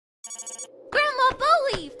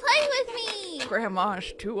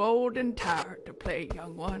Grandma's too old and tired to play,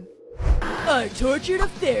 young one. I tortured a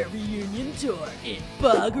fair reunion tour in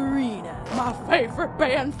Bog Arena. My favorite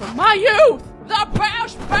band from my youth! The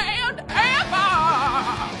best band ever!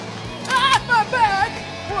 On my back!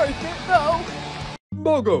 Worth it, though!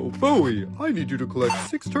 Boggo, Bowie, I need you to collect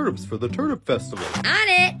 6 turnips for the Turnip Festival. On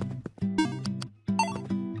it!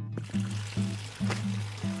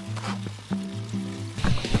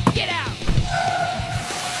 Get out!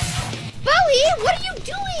 Bowie, what are you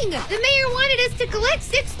doing? The mayor wanted us to collect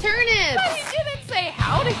 6 turnips. But he didn't say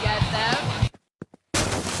how to get them.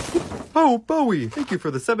 Oh, Bowie, thank you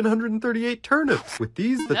for the 738 turnips. With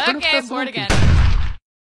these, the Turnip Okay, Festival bored again.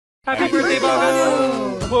 Happy birthday,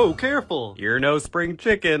 Boggo! Whoa, careful. You're no spring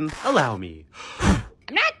chicken. Allow me. I'm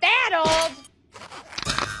not that old.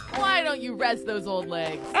 Why don't you rest those old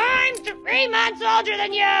legs? I'm 3 months older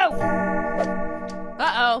than you.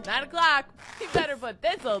 Uh-oh, 9 o'clock. You better put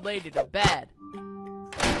this old lady to bed.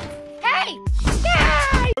 Hey!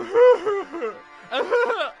 Hey!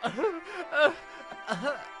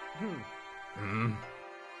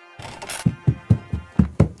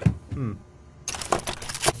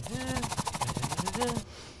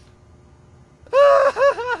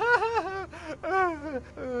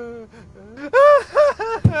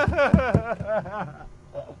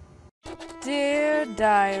 Dear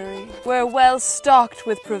diary, we're well stocked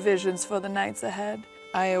with provisions for the nights ahead.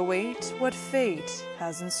 I await what fate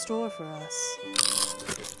has in store for us.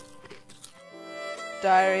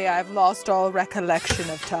 Diary, I've lost all recollection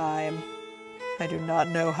of time. I do not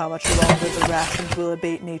know how much longer the rations will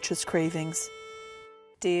abate nature's cravings.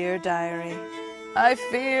 Dear diary, I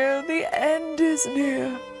fear the end is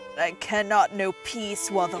near. I cannot know peace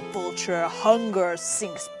while the vulture hunger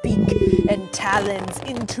sinks beak and talons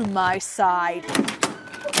into my side.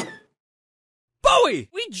 Bowie!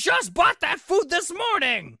 We just bought that food this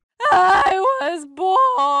morning! I was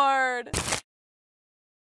bored.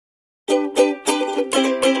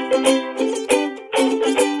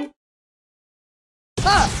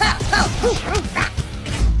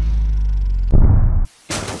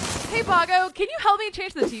 Hey, Boggo, can you help me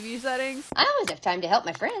change the TV settings? I always have time to help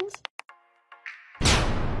my friends.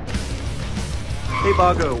 Hey,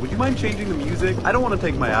 Boggo, would you mind changing the music? I don't want to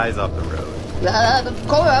take my eyes off the road. Of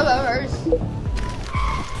course.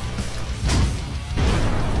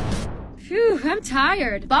 Phew, I'm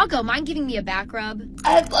tired. Boggo, mind giving me a back rub?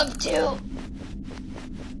 I'd love to.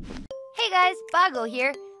 Hey guys, Boggo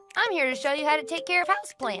here. I'm here to show you how to take care of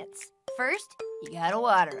houseplants. First, you gotta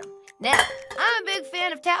water them. Now, I'm a big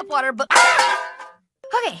fan of tap water, but...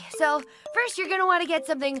 Okay, so first you're gonna want to get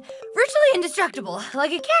something virtually indestructible,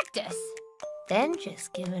 like a cactus. Then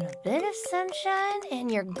just give it a bit of sunshine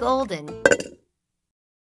and you're golden.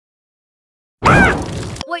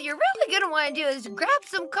 What you're really gonna want to do is grab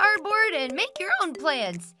some cardboard and make your own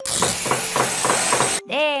plants.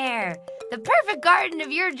 There, the perfect garden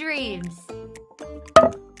of your dreams.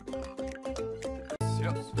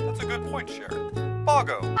 Yes, that's a good point, Sharon.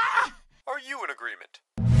 Boggo, are you in agreement?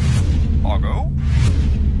 Boggo?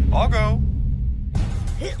 Boggo?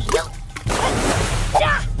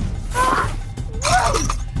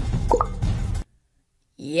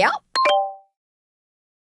 Yep.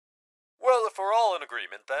 Well, if we're all in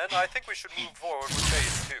agreement, then I think we should move forward with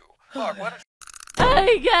phase 2. Bog, why don't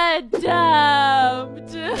I got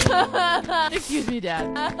dumped. Excuse me, Dad.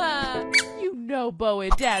 You know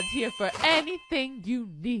Bowie, Dad's here for anything you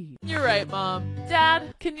need. You're right, Mom.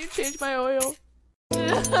 Dad, can you change my oil?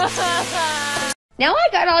 Now I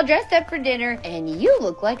got all dressed up for dinner, and you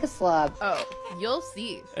look like a slob. Oh, you'll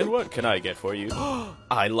see. And what can I get for you?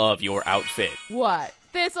 I love your outfit. What?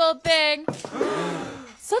 This old thing?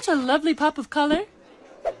 Such a lovely pop of color.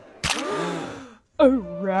 Oh,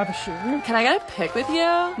 ravishing. Can I get a pic with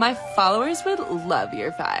you? My followers would love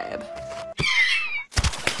your vibe.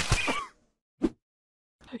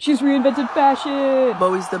 She's reinvented fashion.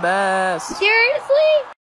 Bowie's the best. Seriously?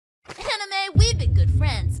 Anime, we've been good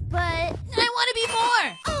friends, but I want to be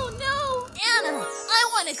more. Oh no, Anna, I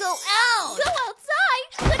want to go out. Go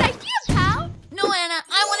outside? Good idea, pal. No, Anna,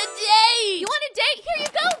 I want to date. You want to date? Here you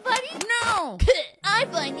go, buddy. No. I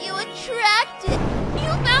find you attractive. You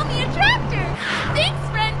found me attractive. Thanks,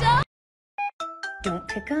 Brenda. Don't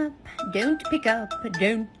pick up, don't pick up,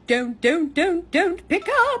 don't pick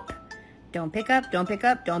up. Don't pick up, don't pick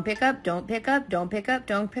up, don't pick up, don't pick up, don't pick up,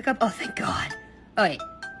 don't pick up. Oh, thank God. Oh, wait.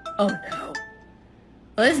 Oh, no.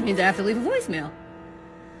 Well, this means I have to leave a voicemail.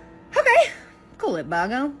 Okay. Cool it,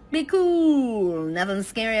 Boggo. Be cool. Nothing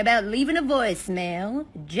scary about leaving a voicemail.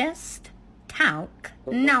 Just talk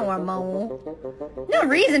normal. No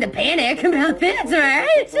reason to panic about this,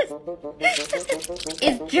 right?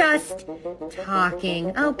 It's just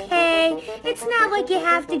talking, okay? It's not like you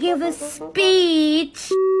have to give a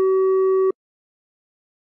speech.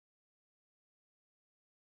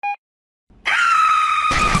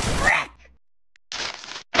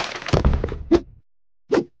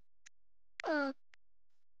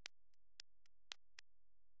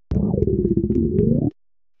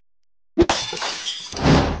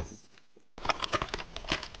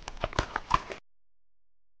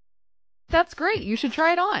 That's great. You should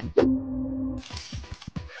try it on.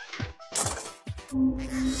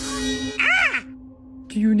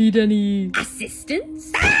 Do you need any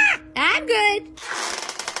Assistance? I'm good.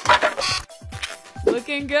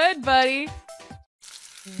 Looking good, buddy.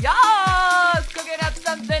 Yes! Cooking up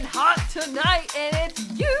something hot tonight, and it's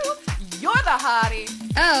you! You're the hottie!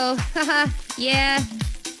 Oh, haha, yeah.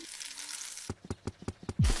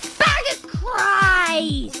 Jesus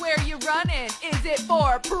Christ! Where you running? Is it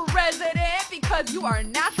for president? Because you are a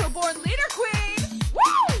natural-born leader queen!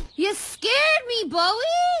 Woo! You scared me,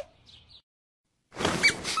 Bowie!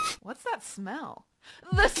 What's that smell?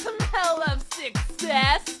 The smell of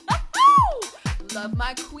success! Love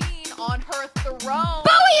my queen on her throne!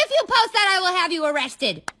 Bowie, if you post that, I will have you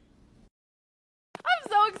arrested! I'm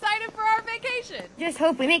so excited for our vacation! Just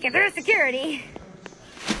hope we make it through security.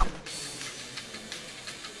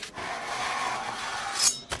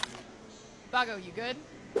 Boggo, you good?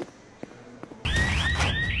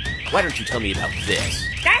 Why don't you tell me about this?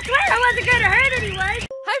 That's where I wasn't gonna hurt anyone!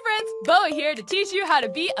 Hi friends, Boa here to teach you how to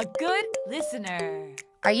be a good listener.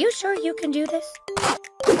 Are you sure you can do this?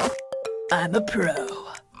 I'm a pro.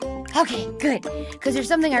 Okay, good. Because there's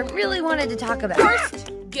something I really wanted to talk about. First,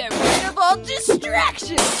 get rid of all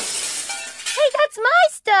distractions. Hey, that's my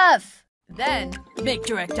stuff! Then, make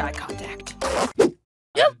direct eye contact.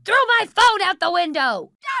 You threw my phone out the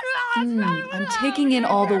window! I'm taking in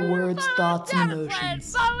all the words, thoughts, and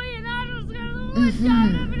emotions.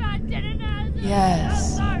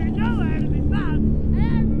 Yes.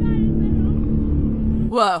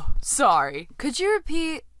 Whoa, sorry. Could you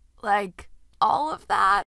repeat, like, all of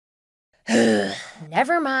that?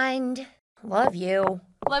 Never mind. Love you.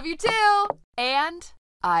 Love you too. And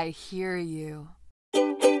I hear you.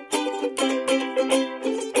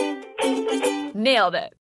 Nailed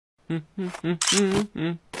it.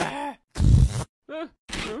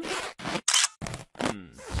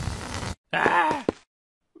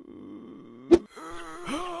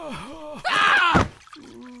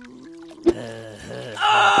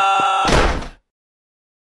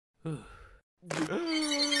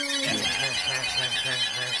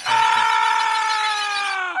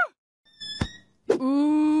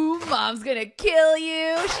 Ooh, Mom's gonna kill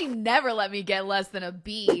you. She never let me get less than a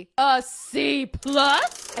B. A C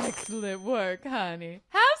plus? Excellent work, honey.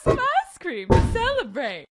 Have some ice cream to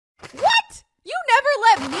celebrate. What? You never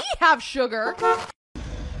let me have sugar.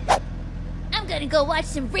 I'm gonna go watch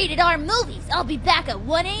some rated R movies. I'll be back at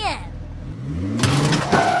 1 a.m.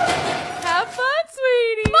 Have fun,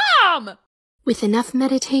 sweetie. Mom! With enough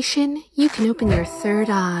meditation, you can open your third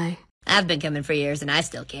eye. I've been coming for years and I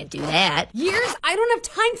still can't do that. Years? I don't have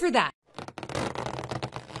time for that.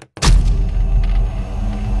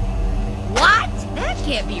 What? That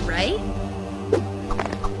can't be right.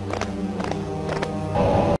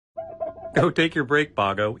 Go take your break,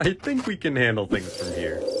 Boggo. I think we can handle things from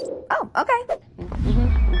here. Oh, okay.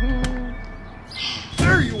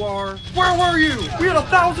 There you are! Where were you? We had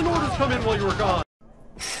 1,000 orders come in while you were gone.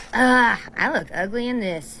 I look ugly in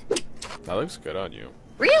this. That looks good on you.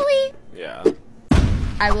 Really? Yeah.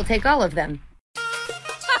 I will take all of them.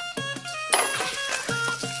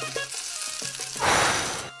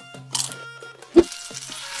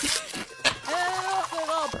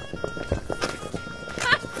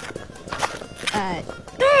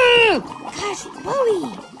 Gosh,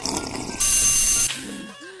 Chloe!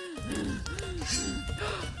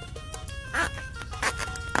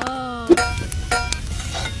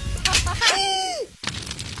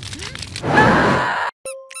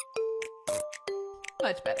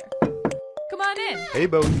 Much better. Come on in. Hey,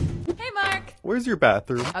 Bo. Hey, Mark. Where's your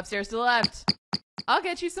bathroom? Upstairs to the left. I'll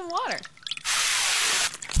get you some water.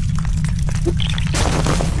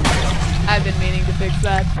 I've been meaning to fix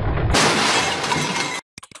that.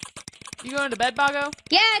 You going to bed, Boggo?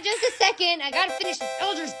 Yeah, just a second. I gotta finish the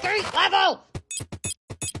Soldier's 3rd level.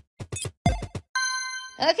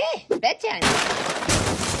 Okay, bedtime.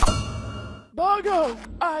 Boggo,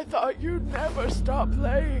 I thought you'd never stop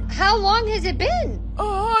playing. How long has it been?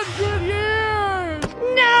 100 years!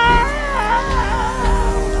 No!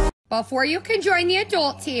 Before you can join the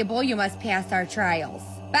adult table, you must pass our trials.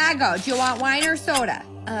 Boggo, do you want wine or soda?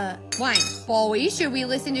 Wine. Bowie, should we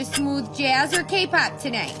listen to smooth jazz or K-pop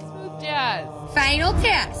tonight? Smooth jazz. Final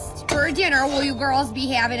test. For dinner, will you girls be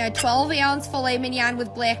having a 12-ounce filet mignon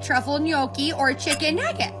with black truffle gnocchi or chicken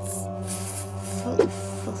nuggets?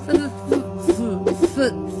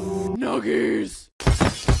 Nuggies.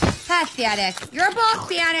 Pathetic. You're both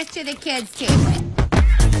banished to the kids' table.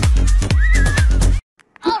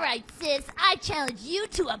 Alright, sis, I challenge you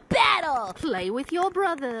to a battle! Play with your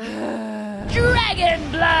brother.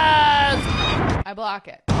 Dragon Blast! I block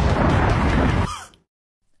it.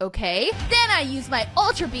 Okay. Then I use my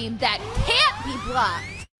Ultra Beam that can't be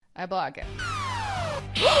blocked! I block it.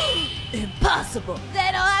 Impossible!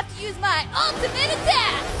 Then I'll have to use my ultimate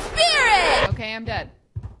attack! Spirit! Okay, I'm dead.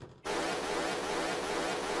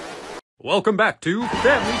 Welcome back to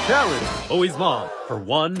Family Challenge. Bowie's mom, for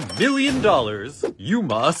 $1 million,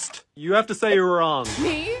 you have to say you're wrong.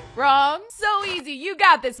 Me? Wrong? So easy. You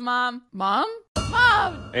got this, Mom. Mom?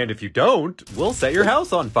 Mom! And if you don't, we'll set your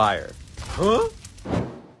house on fire. Huh?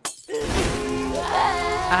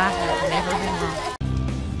 I have never been wrong.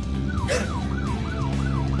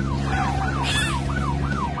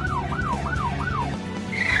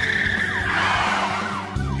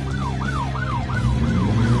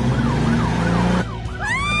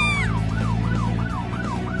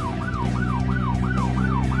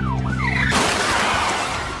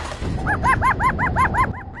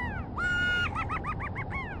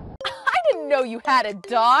 Know you had a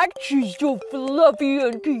dog. She's so fluffy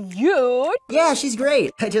and cute. Yeah, she's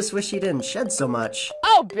great. I just wish she didn't shed so much.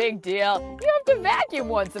 Oh, big deal. You have to vacuum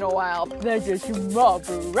once in a while. That's a small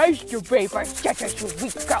paper, such a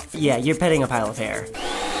sweet girl. Yeah, you're petting a pile of hair.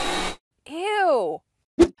 Ew.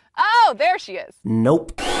 Oh, there she is.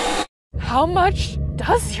 Nope. How much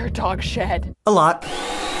does your dog shed? A lot.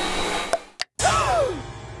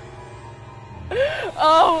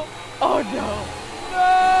 Oh no.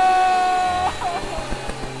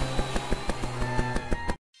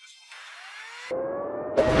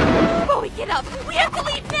 Bowie, get up! We have to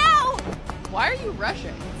leave now! Why are you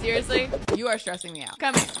rushing? Seriously? You are stressing me out.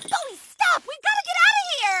 Come here. Bowie, stop! We gotta get out of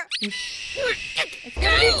here! Shh. It's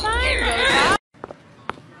gonna be fine, Rosa.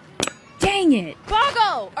 Dang it!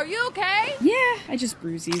 Boggo, are you okay? Yeah, I just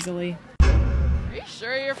bruise easily. Are you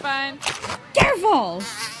sure you're fine? Careful!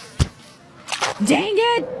 Dang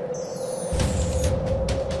it!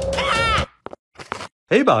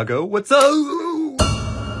 Hey, Boggo, what's up?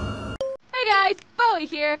 Hey guys, Bowie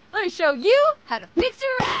here. Let me show you how to fix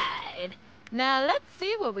a ride. Now let's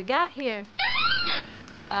see what we got here.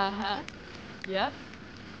 Yep.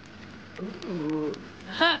 Ooh.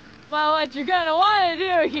 Well, what you're gonna want to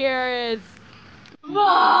do here is...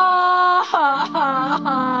 Mom!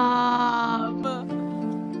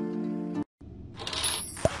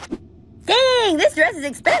 Dang, this dress is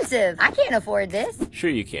expensive. I can't afford this. Sure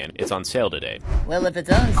you can. It's on sale today. Well, if it's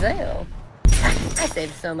on sale. I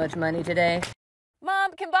saved so much money today.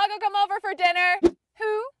 Mom, can Boggo come over for dinner?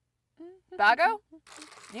 Who? Boggo?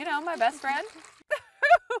 You know, my best friend.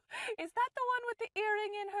 Is that the one with the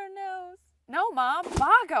earring in her nose? No, Mom,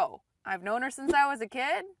 Boggo. I've known her since I was a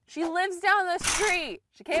kid. She lives down the street.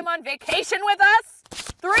 She came on vacation with us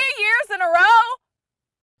 3 years in a row.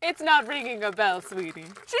 It's not ringing a bell, sweetie.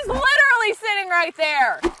 She's literally sitting right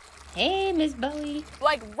there. Hey, Miss Bowie.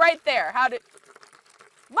 Like right there. How did...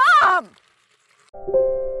 Mom!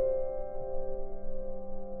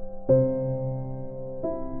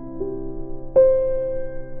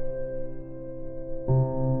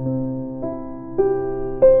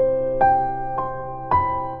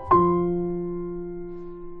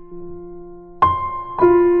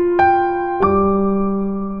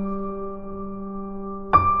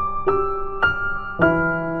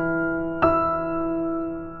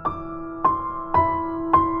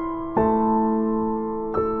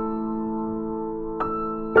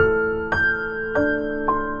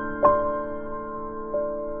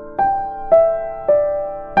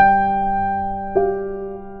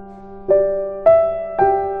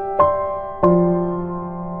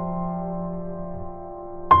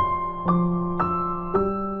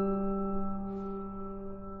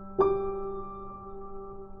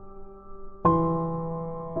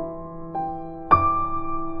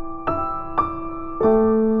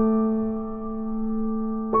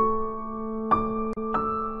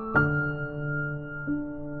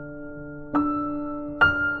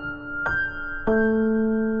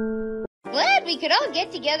 We could all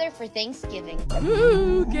get together for Thanksgiving.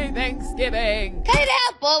 Okay, Thanksgiving. Cut it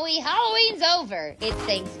out, Bowie. Halloween's over. It's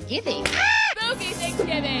Thanksgiving. Spooky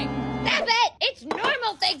Thanksgiving. Stop it! It's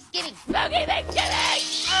normal Thanksgiving. Spooky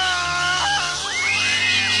Thanksgiving.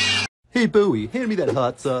 Hey, Bowie, hand me that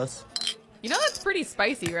hot sauce. You know that's pretty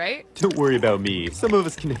spicy, right? Don't worry about me. Some of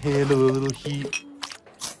us can handle a little heat.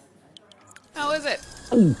 How is it?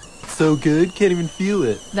 Ooh, so good, can't even feel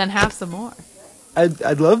it. Then have some more.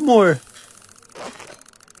 I'd love more.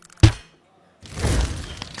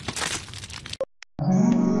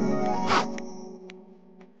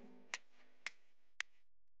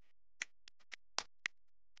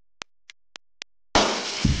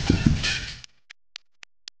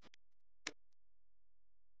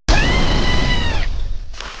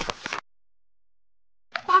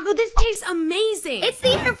 Boggle, this tastes amazing. It's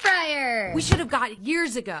the air fryer. We should have got it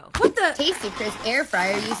years ago. What the? Tasty Crisp air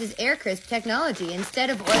fryer uses air crisp technology instead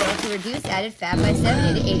of oil to reduce added fat by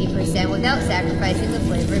 70 to 80% without sacrificing the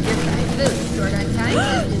flavor of your fried food. Stored on time,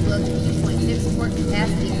 is low to 2.6 quart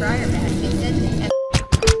capacity fryer basket.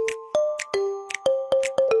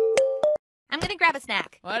 I'm gonna grab a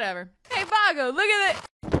snack. Whatever. Hey, Boggo, look at it.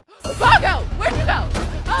 Boggo, where'd you go?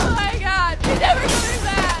 Oh my God, you're never coming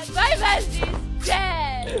back. My bestie's dead.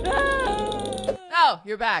 Oh,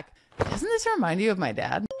 you're back. Doesn't this remind you of my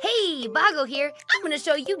dad? Hey, Boggle here. I'm gonna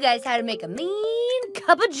show you guys how to make a mean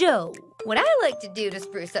cup of joe. What I like to do to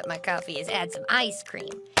spruce up my coffee is add some ice cream.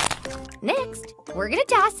 Next, we're gonna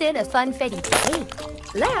toss in a funfetti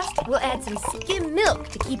egg. Last, we'll add some skim milk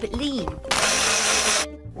to keep it lean.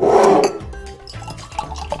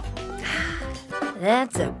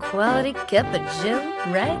 That's a quality cup of joe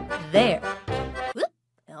right there. Whoop,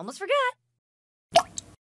 I almost forgot.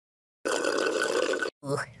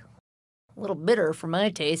 Ugh. A little bitter for my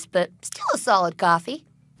taste, but still a solid coffee.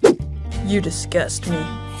 You disgust me.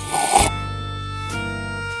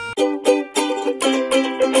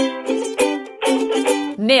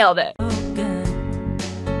 Nailed it.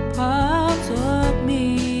 Parts of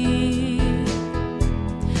me,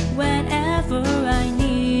 whenever I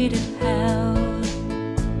needed help,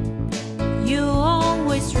 you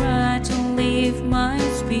always try to lift my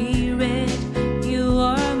spirit. You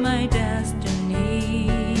are my destiny.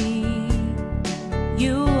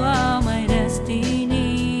 You are my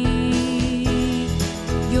destiny.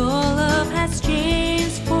 Your love has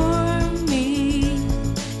changed for me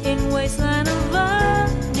in ways that never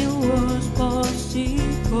knew was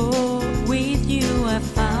possible. With you I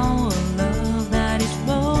found a love that is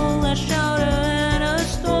bold, a shouter and a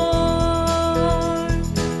storm.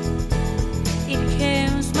 It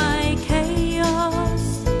calms my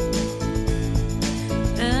chaos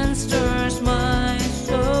and stirs my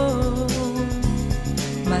soul.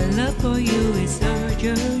 My love for you is a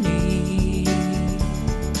journey,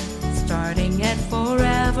 starting at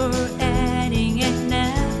forever, ending at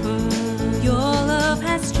never. Your love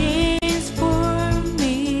has changed for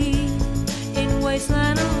me in ways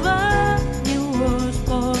that never knew was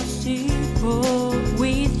possible.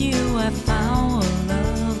 With you I found a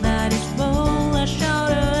love that is bold, a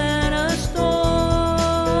shouter and a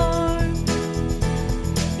storm.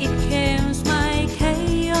 It calms my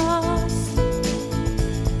chaos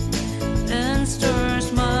and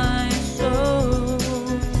stirs my soul.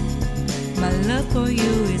 My love for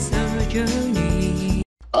you is a journey.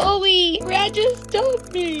 Owie, Brad just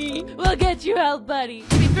dumped me. We'll get you help, buddy.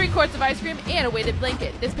 Give me 3 quarts of ice cream and a weighted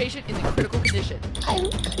blanket. This patient is in critical condition. I'm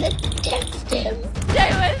gonna text him. Stay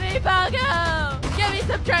with me, Boggo. Give me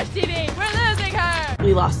some trash TV. We're losing her.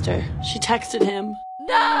 We lost her. She texted him.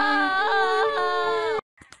 No!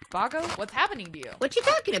 Boggo, what's happening to you? What you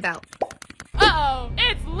talking about? Uh-oh,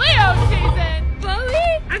 it's Leo season!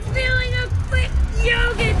 Bowie, I'm feeling a quick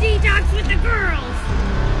yoga detox with the girls.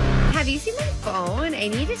 Have you seen my phone? I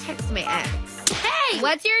need to text my ex. Hey,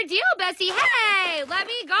 what's your deal, Bessie? Hey, let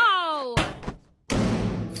me go.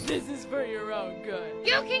 This is for your own good.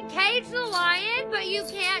 You can cage the lion, but you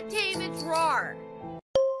can't tame its roar.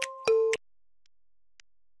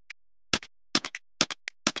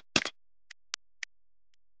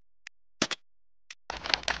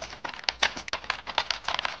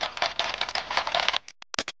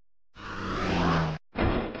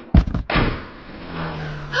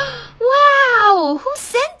 Wow, who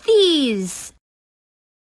sent these?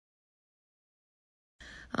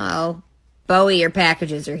 Oh, Bowie, your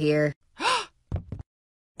packages are here.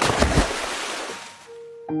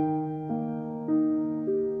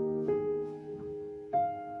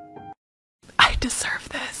 I deserve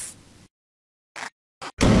this.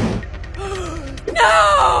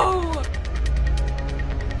 No!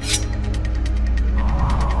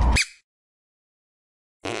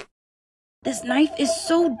 This knife is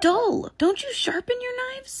so dull. Don't you sharpen your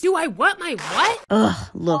knives? Do I what? My what? Ugh,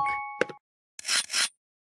 look.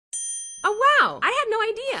 Oh, wow. I had no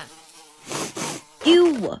idea.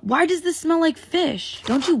 Ew, why does this smell like fish?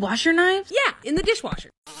 Don't you wash your knives? Yeah, in the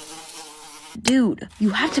dishwasher. Dude,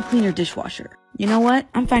 you have to clean your dishwasher. You know what?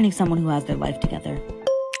 I'm finding someone who has their life together.